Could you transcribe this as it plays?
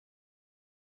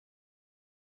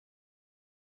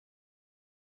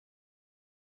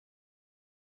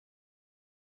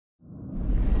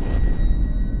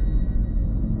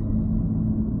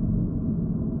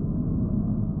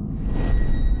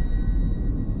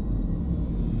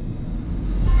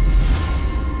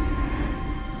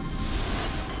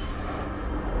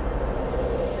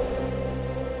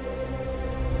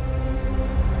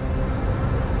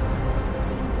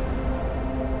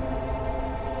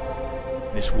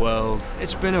world.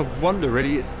 It's been a wonder,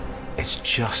 really. It's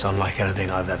just unlike anything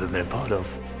I've ever been a part of.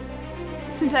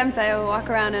 Sometimes I'll walk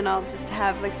around and I'll just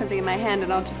have like something in my hand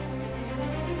and I'll just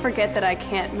forget that I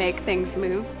can't make things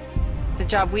move. The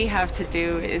job we have to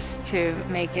do is to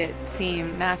make it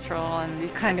seem natural, and you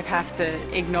kind of have to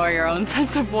ignore your own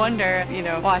sense of wonder, you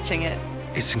know, watching it.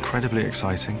 It's incredibly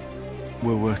exciting.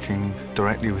 We're working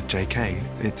directly with JK.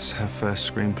 It's her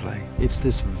first screenplay. It's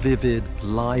this vivid,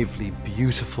 lively,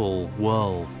 beautiful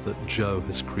world that Jo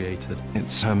has created.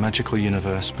 It's her magical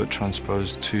universe, but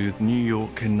transposed to New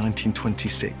York in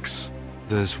 1926.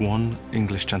 There's one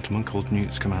English gentleman called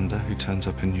Newt Scamander who turns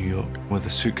up in New York with a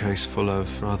suitcase full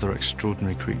of rather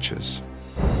extraordinary creatures.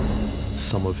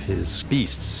 Some of his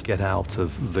beasts get out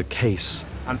of the case.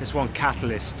 And this one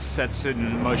catalyst sets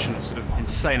in motion a sort of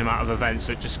insane amount of events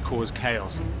that just cause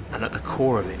chaos. And at the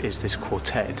core of it is this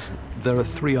quartet. There are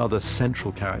three other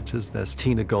central characters. There's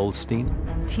Tina Goldstein.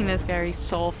 Tina's very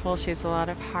soulful. She has a lot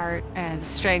of heart and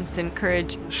strength and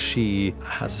courage. She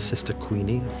has a sister,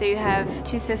 Queenie. So you have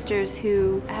two sisters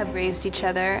who have raised each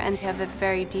other and have a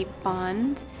very deep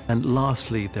bond. And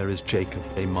lastly, there is Jacob,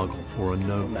 a muggle, or a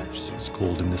nomad, as it's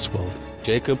called in this world.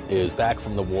 Jacob is back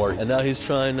from the war, and now he's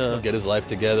trying to get his life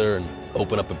together and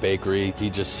open up a bakery. He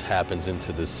just happens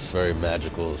into this very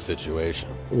magical situation.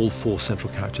 All four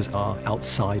central characters are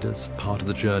outsiders. Part of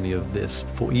the journey of this,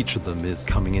 for each of them, is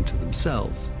coming into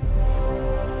themselves.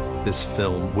 This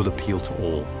film will appeal to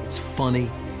all. It's funny,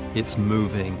 it's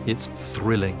moving, it's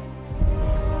thrilling.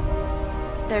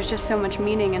 There's just so much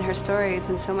meaning in her stories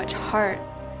and so much heart.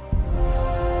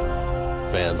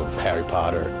 Fans of Harry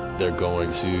Potter, they're going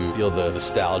to feel the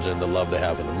nostalgia and the love they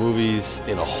have in the movies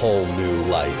in a whole new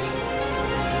light.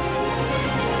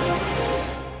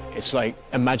 It's like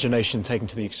imagination taken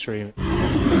to the extreme.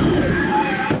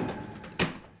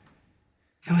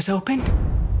 It was open?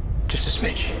 Just a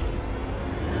smidge.